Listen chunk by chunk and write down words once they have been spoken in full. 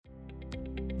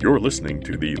You're listening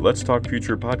to the Let's Talk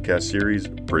Future podcast series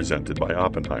presented by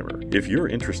Oppenheimer. If you're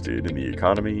interested in the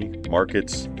economy,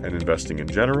 markets, and investing in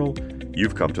general,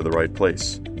 you've come to the right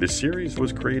place. This series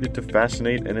was created to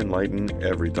fascinate and enlighten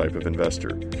every type of investor.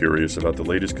 Curious about the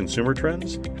latest consumer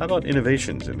trends? How about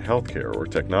innovations in healthcare or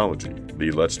technology?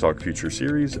 The Let's Talk Future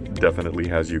series definitely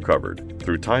has you covered.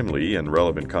 Through timely and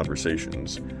relevant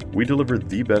conversations, we deliver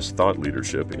the best thought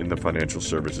leadership in the financial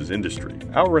services industry.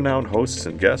 Our renowned hosts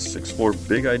and guests explore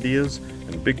big ideas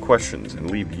and big questions and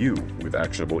leave you with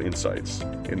actionable insights.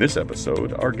 In this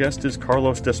episode, our guest is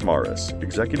Carlos Desmarais,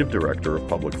 Executive Director of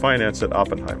Public Finance at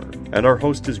Oppenheimer, and our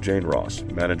host is Jane Ross,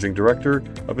 Managing Director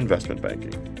of Investment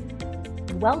Banking.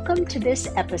 Welcome to this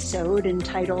episode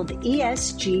entitled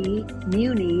ESG,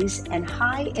 Munis, and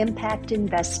High Impact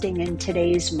Investing in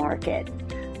Today's Market.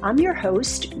 I'm your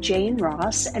host, Jane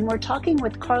Ross, and we're talking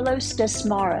with Carlos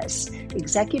Desmarais,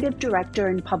 Executive Director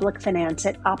in Public Finance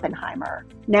at Oppenheimer.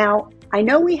 Now, I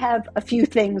know we have a few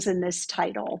things in this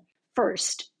title.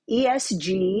 First,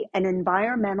 ESG and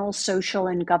environmental, social,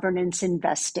 and governance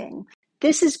investing.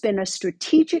 This has been a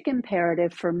strategic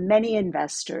imperative for many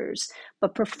investors,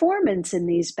 but performance in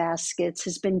these baskets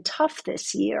has been tough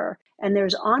this year, and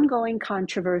there's ongoing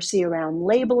controversy around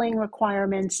labeling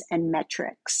requirements and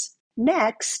metrics.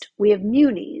 Next, we have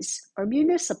munis, or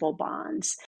municipal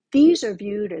bonds. These are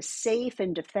viewed as safe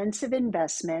and defensive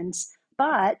investments,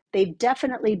 but they've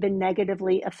definitely been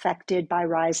negatively affected by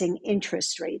rising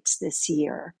interest rates this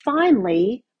year.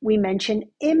 Finally, we mention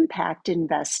impact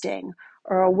investing,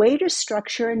 or a way to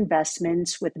structure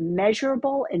investments with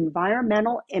measurable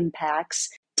environmental impacts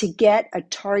to get a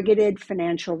targeted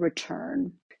financial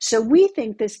return. So we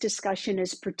think this discussion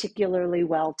is particularly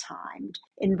well-timed.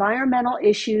 Environmental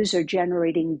issues are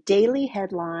generating daily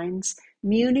headlines.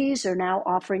 Munis are now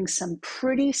offering some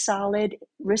pretty solid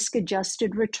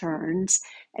risk-adjusted returns,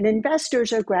 and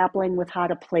investors are grappling with how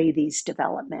to play these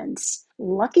developments.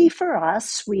 Lucky for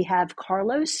us, we have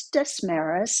Carlos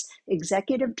Desmarais,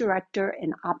 Executive Director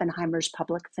in Oppenheimer's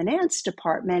Public Finance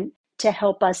Department, to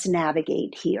help us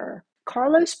navigate here.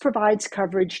 Carlos provides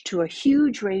coverage to a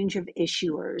huge range of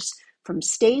issuers, from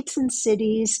states and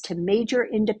cities to major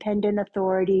independent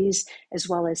authorities, as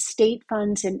well as state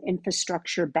funds and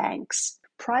infrastructure banks.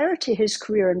 Prior to his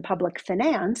career in public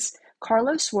finance,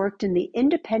 Carlos worked in the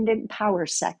independent power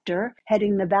sector,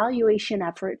 heading the valuation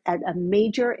effort at a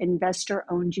major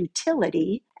investor-owned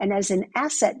utility, and as an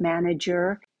asset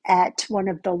manager at one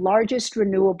of the largest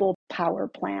renewable power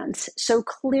plants. So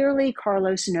clearly,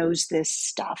 Carlos knows this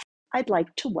stuff. I'd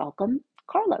like to welcome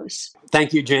Carlos.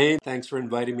 Thank you, Jane. Thanks for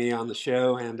inviting me on the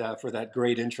show and for that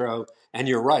great intro. And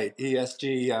you're right,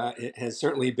 ESG it has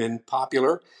certainly been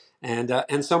popular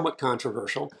and somewhat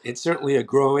controversial. It's certainly a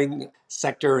growing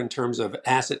sector in terms of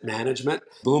asset management.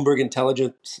 Bloomberg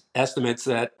Intelligence estimates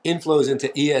that inflows into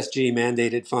ESG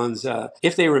mandated funds,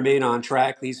 if they remain on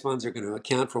track, these funds are going to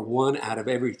account for $1 out of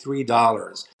every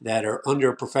 $3 that are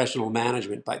under professional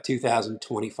management by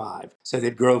 2025. So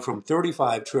they'd grow from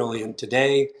 35 trillion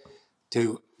today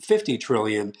to 50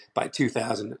 trillion by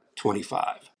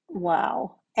 2025.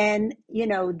 Wow. And,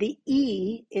 the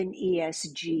E in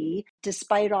ESG,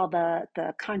 despite all the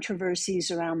controversies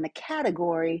around the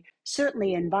category,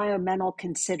 certainly environmental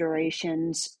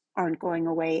considerations aren't going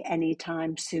away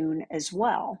anytime soon as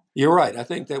well. You're right. I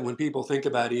think that when people think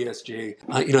about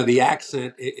ESG, the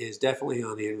accent is definitely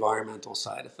on the environmental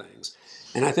side of things.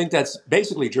 And I think that's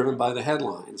basically driven by the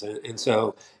headlines. And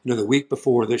so, the week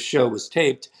before this show was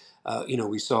taped,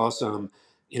 we saw some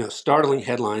startling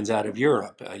headlines out of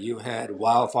Europe. You had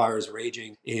wildfires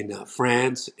raging in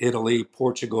France, Italy,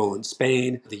 Portugal, and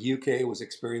Spain. The UK was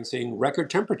experiencing record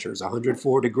temperatures,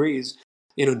 104 degrees,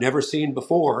 never seen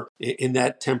before in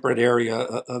that temperate area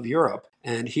of Europe.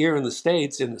 And here in the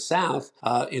States, in the South,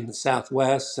 in the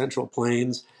Southwest, Central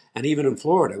Plains, and even in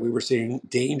Florida, we were seeing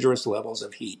dangerous levels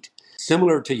of heat.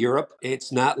 Similar to Europe,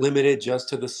 it's not limited just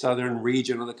to the southern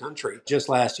region of the country. Just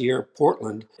last year,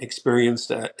 Portland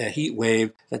experienced a heat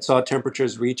wave that saw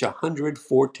temperatures reach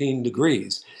 114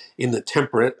 degrees in the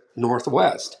temperate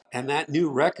Northwest. And that new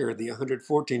record, the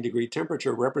 114-degree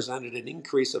temperature, represented an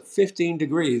increase of 15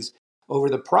 degrees over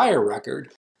the prior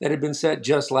record that had been set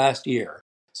just last year.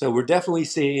 So we're definitely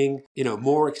seeing,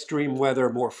 more extreme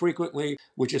weather more frequently,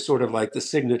 which is sort of like the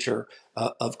signature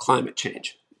of climate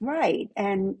change. Right.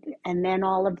 And then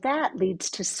all of that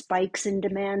leads to spikes in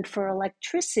demand for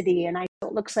electricity. And it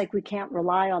looks like we can't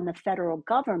rely on the federal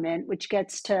government, which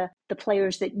gets to the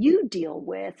players that you deal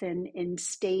with in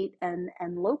state and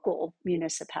local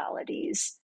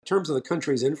municipalities. In terms of the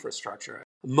country's infrastructure,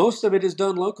 Most of it is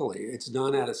done locally. It's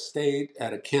done at a state,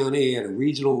 at a county, at a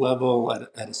regional level,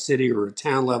 at a city or a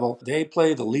town level. They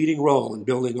play the leading role in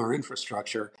building our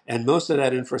infrastructure. And most of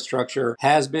that infrastructure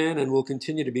has been and will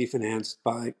continue to be financed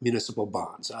by municipal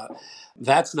bonds.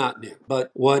 That's not new.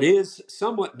 But what is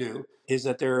somewhat new is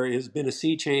that there has been a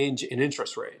sea change in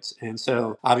interest rates. And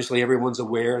so obviously everyone's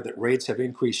aware that rates have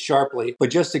increased sharply.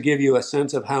 But just to give you a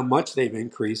sense of how much they've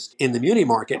increased in the muni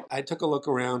market, I took a look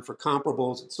around for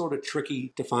comparables. It's sort of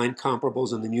tricky to find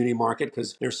comparables in the muni market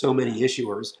because there's so many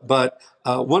issuers. But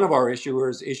one of our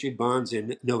issuers issued bonds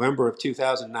in November of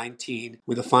 2019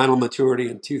 with a final maturity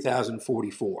in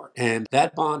 2044. And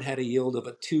that bond had a yield of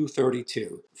a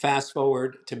 232. Fast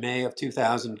forward to May of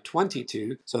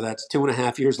 2022, so that's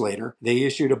 2.5 years later, they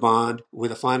issued a bond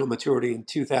with a final maturity in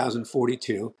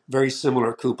 2042, very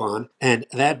similar coupon, and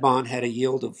that bond had a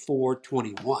yield of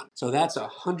 421. So that's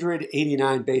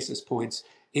 189 basis points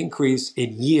increase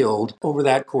in yield over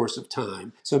that course of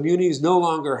time. So munis no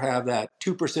longer have that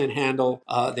 2% handle.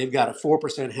 They've got a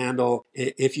 4% handle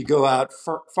if you go out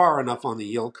far enough on the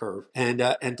yield curve. And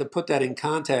to put that in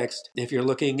context, if you're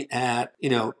looking at,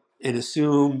 an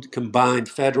assumed combined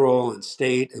federal and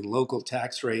state and local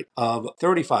tax rate of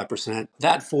 35%,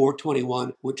 that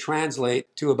 421 would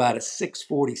translate to about a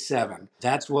 647.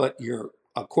 That's what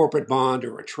a corporate bond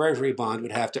or a treasury bond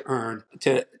would have to earn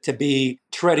to be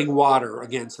treading water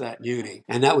against that muni.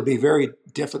 And that would be very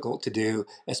difficult to do,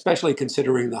 especially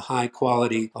considering the high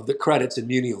quality of the credits in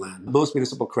muni land. Most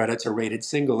municipal credits are rated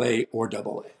single A or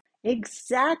double A.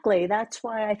 Exactly. That's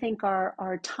why I think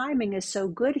our timing is so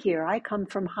good here. I come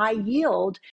from high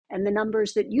yield, and the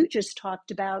numbers that you just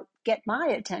talked about get my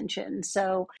attention.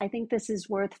 So I think this is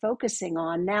worth focusing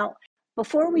on. Now,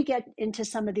 before we get into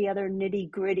some of the other nitty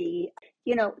gritty,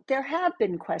 there have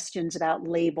been questions about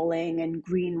labeling and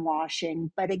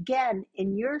greenwashing. But again,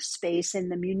 in your space, in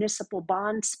the municipal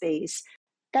bond space,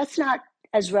 that's not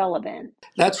as relevant.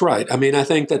 That's right. I mean, I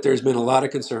think that there's been a lot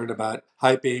of concern about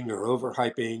hyping or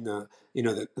overhyping,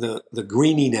 the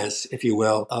greeniness, if you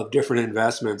will, of different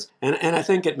investments. And I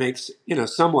think it makes,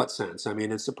 somewhat sense. I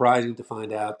mean, it's surprising to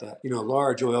find out that,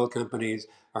 large oil companies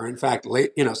are in fact,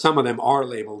 some of them are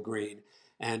labeled green.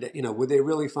 And, would they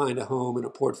really find a home in a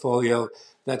portfolio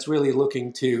that's really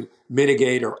looking to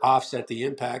mitigate or offset the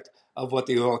impact of what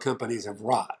the oil companies have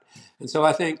wrought? And so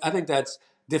I think that's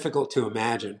difficult to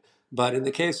imagine. But in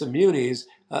the case of munis,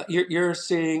 you're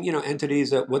seeing,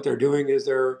 entities that what they're doing is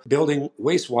they're building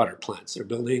wastewater plants. They're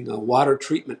building water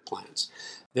treatment plants.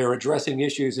 They're addressing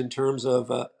issues in terms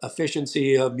of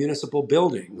efficiency of municipal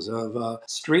buildings, of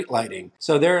street lighting.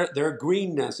 So their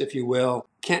greenness, if you will,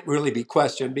 can't really be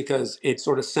questioned because it's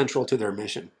sort of central to their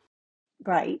mission.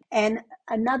 Right. And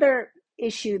another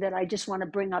issue that I just want to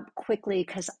bring up quickly,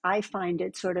 because I find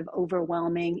it sort of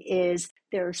overwhelming, is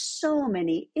there are so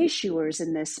many issuers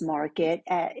in this market.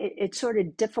 It's sort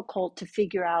of difficult to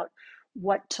figure out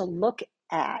what to look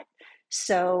at.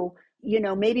 So,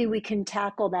 maybe we can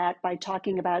tackle that by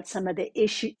talking about some of the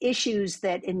issues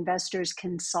that investors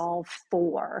can solve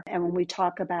for. And when we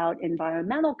talk about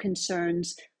environmental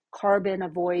concerns, carbon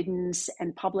avoidance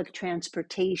and public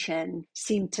transportation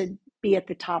seem to be at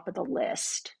the top of the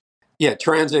list. Yeah,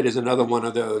 transit is another one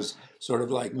of those sort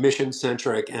of like mission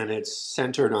centric, and it's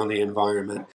centered on the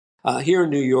environment. Here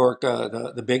in New York,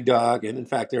 the big dog, and in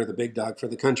fact, they're the big dog for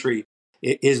the country,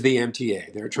 is the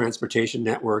MTA. Their transportation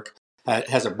network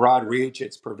has a broad reach.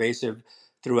 It's pervasive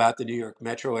throughout the New York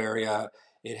metro area.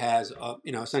 It has,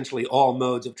 essentially all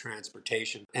modes of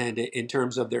transportation. And in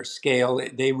terms of their scale,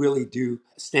 they really do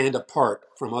stand apart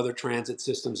from other transit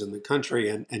systems in the country.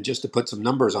 And just to put some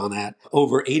numbers on that,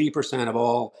 over 80% of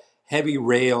all heavy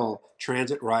rail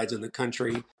transit rides in the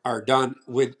country are done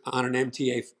on an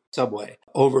MTA subway.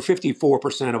 Over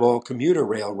 54% of all commuter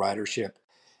rail ridership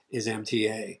is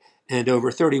MTA, and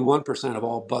over 31% of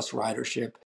all bus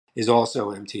ridership is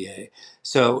also MTA.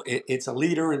 So it's a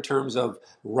leader in terms of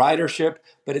ridership,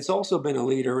 but it's also been a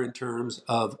leader in terms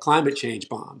of climate change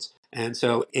bonds. And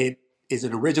so it is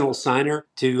an original signer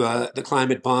to the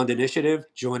Climate Bond Initiative,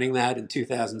 joining that in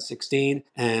 2016.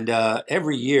 And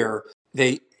every year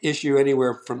they issue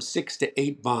anywhere from 6 to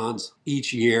 8 bonds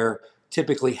each year.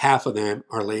 Typically, half of them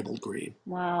are labeled green.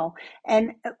 Wow.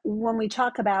 And when we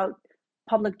talk about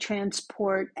public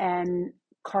transport and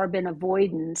carbon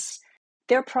avoidance,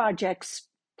 their projects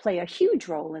play a huge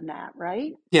role in that,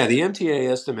 right? Yeah, the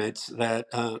MTA estimates that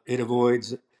it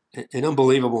avoids an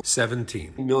unbelievable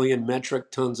 17 million metric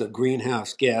tons of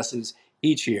greenhouse gases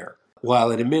each year,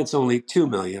 while it emits only 2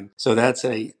 million. So that's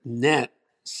a net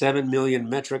 7 million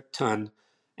metric ton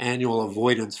annual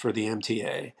avoidance for the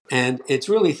MTA. And it's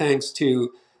really thanks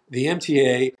to the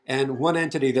MTA and one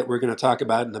entity that we're going to talk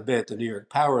about in a bit, the New York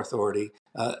Power Authority,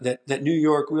 that New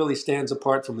York really stands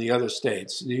apart from the other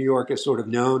states. New York is sort of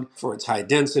known for its high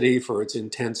density, for its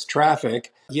intense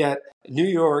traffic, yet New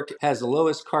York has the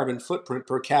lowest carbon footprint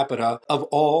per capita of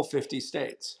all 50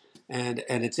 states. And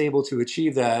it's able to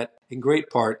achieve that in great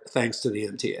part thanks to the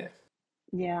MTA.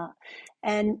 Yeah.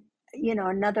 And,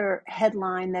 another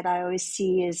headline that I always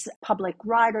see is public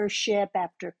ridership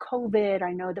after COVID.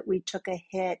 I know that we took a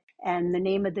hit, and the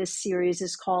name of this series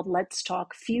is called Let's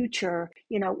Talk Future.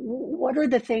 What are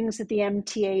the things that the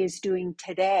MTA is doing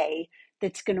today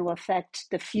that's going to affect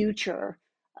the future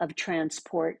of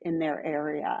transport in their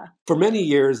area? For many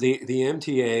years, the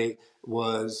MTA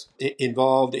was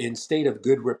involved in state of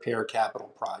good repair capital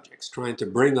projects, trying to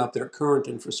bring up their current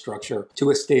infrastructure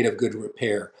to a state of good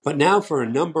repair. But now, for a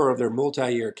number of their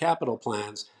multi-year capital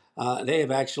plans, they have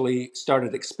actually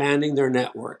started expanding their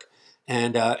network,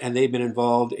 and they've been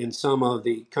involved in some of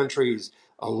the country's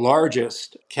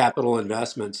largest capital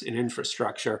investments in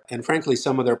infrastructure. And frankly,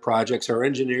 some of their projects are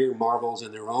engineering marvels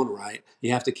in their own right.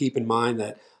 You have to keep in mind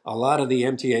that a lot of the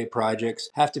MTA projects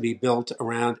have to be built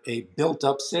around a built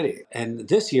up city. And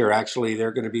this year, actually,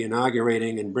 they're going to be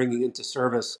inaugurating and bringing into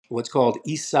service what's called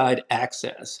East Side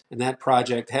Access. And that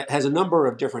project has a number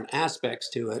of different aspects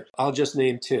to it. I'll just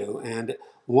name two. And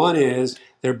one is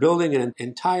they're building an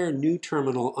entire new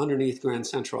terminal underneath Grand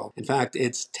Central. In fact,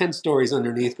 it's 10 stories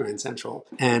underneath Grand Central.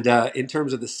 And in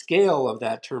terms of the scale of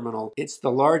that terminal, it's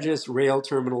the largest rail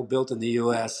terminal built in the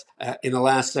U.S. In the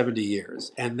last 70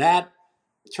 years. And that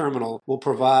terminal will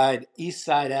provide east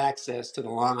side access to the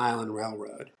Long Island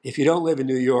Railroad. If you don't live in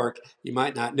New York, you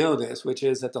might not know this, which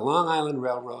is that the Long Island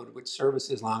Railroad, which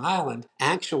services Long Island,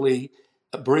 actually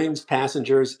brings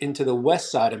passengers into the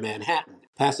west side of Manhattan.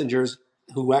 Passengers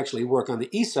who actually work on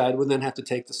the east side would then have to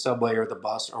take the subway or the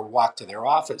bus or walk to their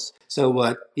office. So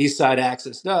what East Side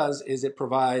Access does is it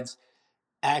provides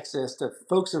access to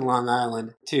folks in Long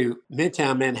Island to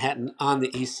Midtown Manhattan on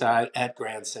the east side at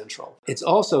Grand Central. It's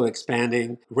also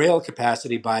expanding rail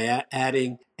capacity by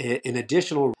adding an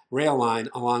additional rail line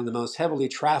along the most heavily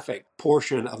trafficked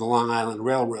portion of the Long Island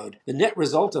Railroad. The net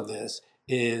result of this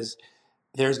is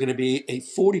there's going to be a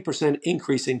 40%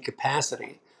 increase in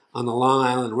capacity on the Long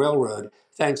Island Railroad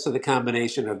thanks to the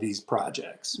combination of these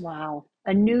projects. Wow.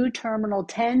 A new terminal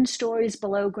 10 stories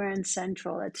below Grand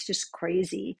Central. It's just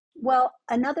crazy. Well,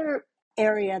 another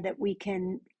area that we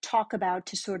can talk about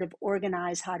to sort of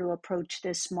organize how to approach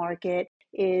this market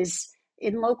is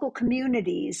in local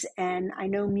communities. And I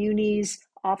know munis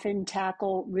often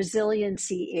tackle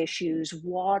resiliency issues,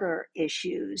 water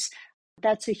issues.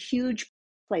 That's a huge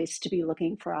place to be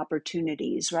looking for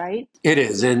opportunities, right? It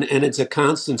is, and it's a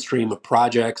constant stream of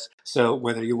projects. So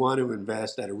whether you want to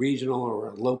invest at a regional or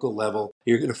a local level,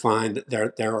 you're going to find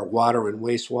that there are water and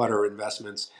wastewater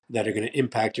investments that are going to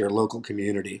impact your local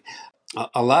community.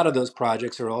 A lot of those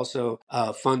projects are also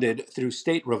funded through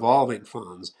state revolving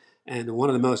funds. And one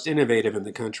of the most innovative in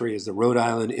the country is the Rhode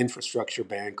Island Infrastructure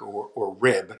Bank, or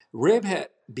RIB. RIB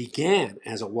began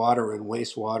as a water and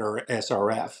wastewater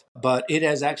SRF, but it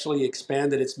has actually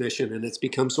expanded its mission and it's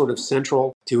become sort of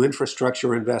central to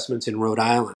infrastructure investments in Rhode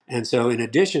Island. And so in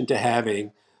addition to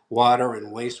having water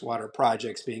and wastewater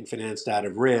projects being financed out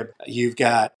of RIB, you've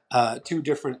got two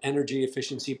different energy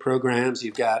efficiency programs,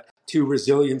 you've got two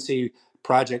resiliency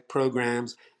project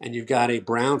programs, and you've got a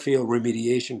brownfield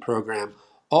remediation program,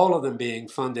 all of them being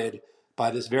funded by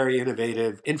this very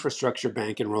innovative infrastructure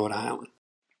bank in Rhode Island.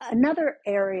 Another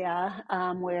area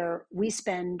where we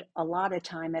spend a lot of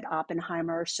time at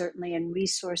Oppenheimer, certainly in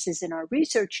resources in our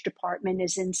research department,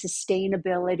 is in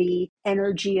sustainability,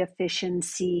 energy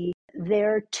efficiency.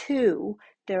 There too,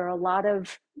 there are a lot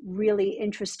of really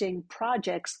interesting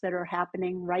projects that are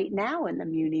happening right now in the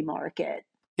muni market.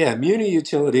 Yeah, muni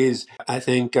utilities, I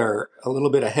think, are a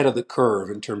little bit ahead of the curve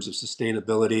in terms of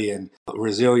sustainability and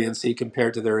resiliency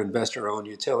compared to their investor-owned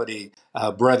utility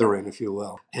brethren, if you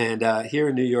will. And here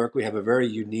in New York, we have a very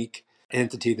unique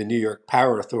entity, the New York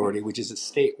Power Authority, which is a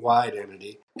statewide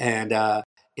entity. And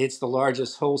it's the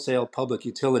largest wholesale public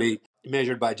utility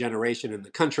measured by generation in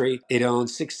the country. It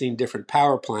owns 16 different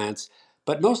power plants.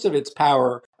 But most of its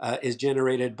power is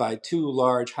generated by two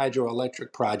large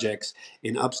hydroelectric projects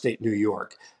in upstate New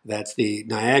York. That's the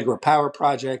Niagara Power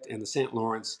Project and the St.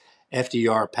 Lawrence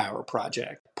FDR Power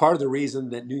Project. Part of the reason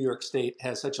that New York State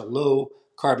has such a low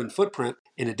carbon footprint,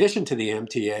 in addition to the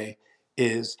MTA,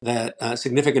 is that a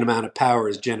significant amount of power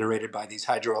is generated by these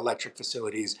hydroelectric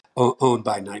facilities owned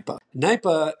by NYPA.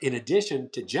 NYPA, in addition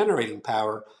to generating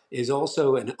power, is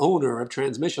also an owner of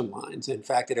transmission lines. In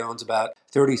fact, it owns about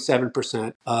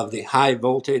 37% of the high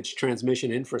voltage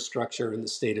transmission infrastructure in the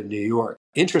state of New York.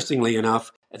 Interestingly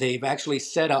enough, they've actually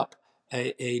set up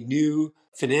a new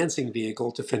financing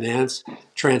vehicle to finance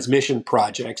transmission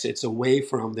projects. It's away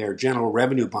from their general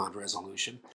revenue bond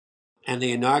resolution. And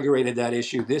they inaugurated that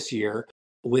issue this year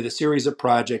with a series of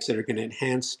projects that are going to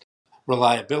enhance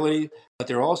reliability, but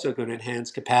they're also going to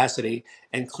enhance capacity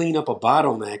and clean up a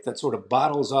bottleneck that sort of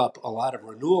bottles up a lot of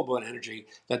renewable energy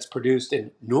that's produced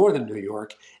in northern New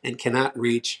York and cannot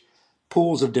reach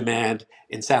pools of demand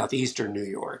in southeastern New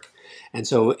York. And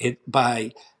so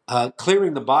by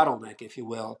clearing the bottleneck, if you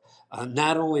will,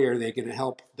 not only are they going to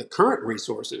help the current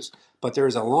resources, but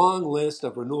there's a long list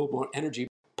of renewable energy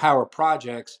power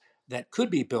projects that could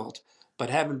be built, but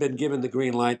haven't been given the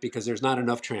green light because there's not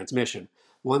enough transmission.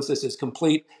 Once this is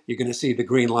complete, you're going to see the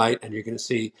green light and you're going to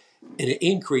see an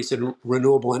increase in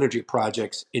renewable energy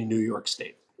projects in New York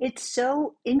State. It's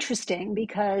so interesting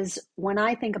because when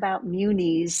I think about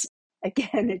munis,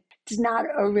 again, it's not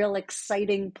a real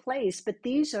exciting place, but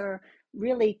these are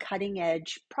really cutting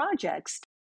edge projects.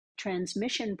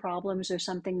 Transmission problems are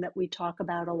something that we talk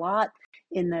about a lot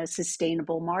in the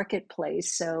sustainable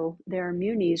marketplace. So there are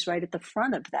munis right at the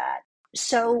front of that.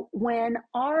 So when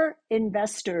our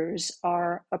investors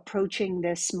are approaching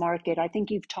this market, I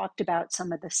think you've talked about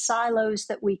some of the silos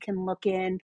that we can look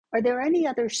in. Are there any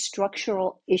other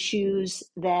structural issues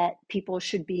that people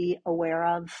should be aware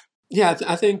of? Yeah,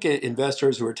 I think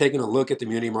investors who are taking a look at the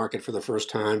muni market for the first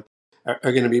time are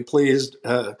going to be pleased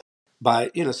by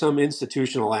some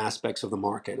institutional aspects of the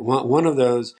market. One of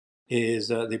those is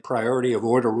the priority of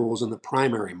order rules in the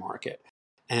primary market.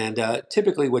 And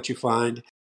typically what you find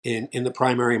in the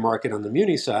primary market on the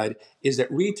muni side is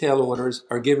that retail orders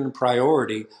are given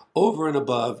priority over and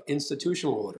above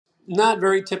institutional orders. Not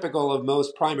very typical of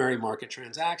most primary market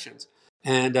transactions.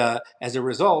 And as a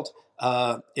result,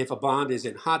 if a bond is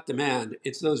in hot demand,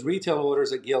 it's those retail orders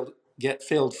that get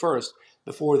filled first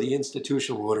before the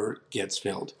institutional order gets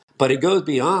filled. But it goes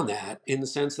beyond that in the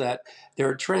sense that there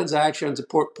are transactions,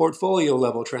 portfolio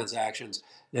level transactions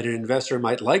that an investor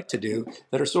might like to do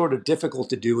that are sort of difficult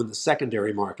to do in the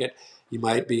secondary market. You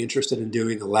might be interested in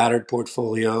doing a laddered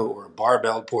portfolio or a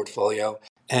barbell portfolio.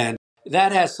 And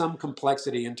that has some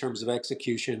complexity in terms of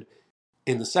execution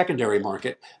in the secondary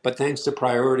market, but thanks to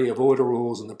priority of order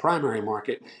rules in the primary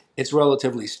market, it's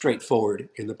relatively straightforward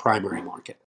in the primary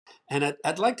market. And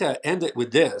I'd like to end it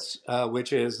with this,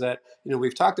 which is that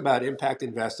we've talked about impact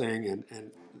investing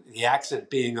and the accent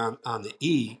being on the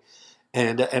E,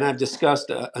 and I've discussed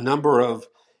a number of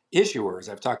issuers.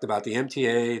 I've talked about the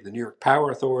MTA, the New York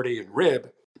Power Authority, and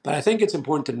RIB. But I think it's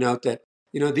important to note that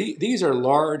these are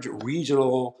large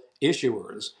regional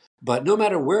issuers. But no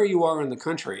matter where you are in the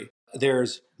country,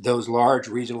 there's those large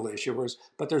regional issuers,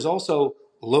 but there's also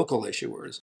local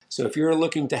issuers. So if you're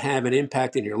looking to have an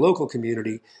impact in your local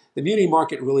community, the muni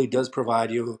market really does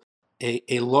provide you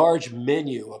a large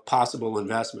menu of possible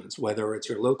investments, whether it's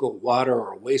your local water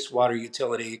or wastewater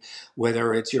utility,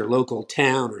 whether it's your local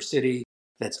town or city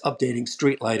that's updating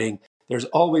street lighting. There's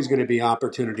always going to be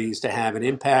opportunities to have an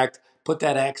impact, put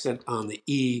that accent on the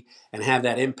E, and have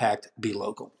that impact be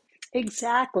local.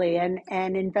 Exactly. And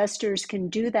investors can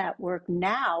do that work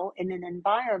now in an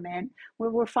environment where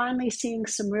we're finally seeing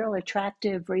some real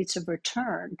attractive rates of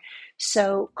return.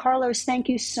 So, Carlos, thank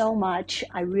you so much.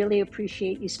 I really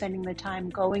appreciate you spending the time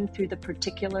going through the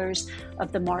particulars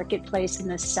of the marketplace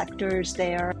and the sectors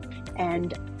there.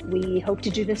 And we hope to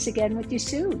do this again with you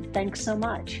soon. Thanks so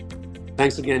much.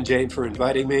 Thanks again, Jane, for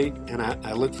inviting me. And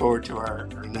I look forward to our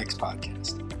next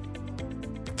podcast.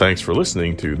 Thanks for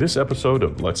listening to this episode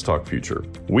of Let's Talk Future.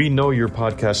 We know your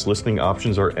podcast listening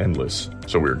options are endless,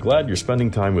 so we're glad you're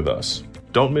spending time with us.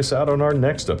 Don't miss out on our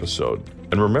next episode.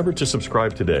 And remember to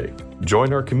subscribe today.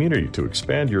 Join our community to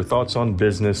expand your thoughts on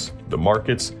business, the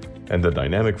markets, and the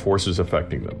dynamic forces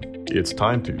affecting them. It's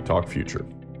time to talk future.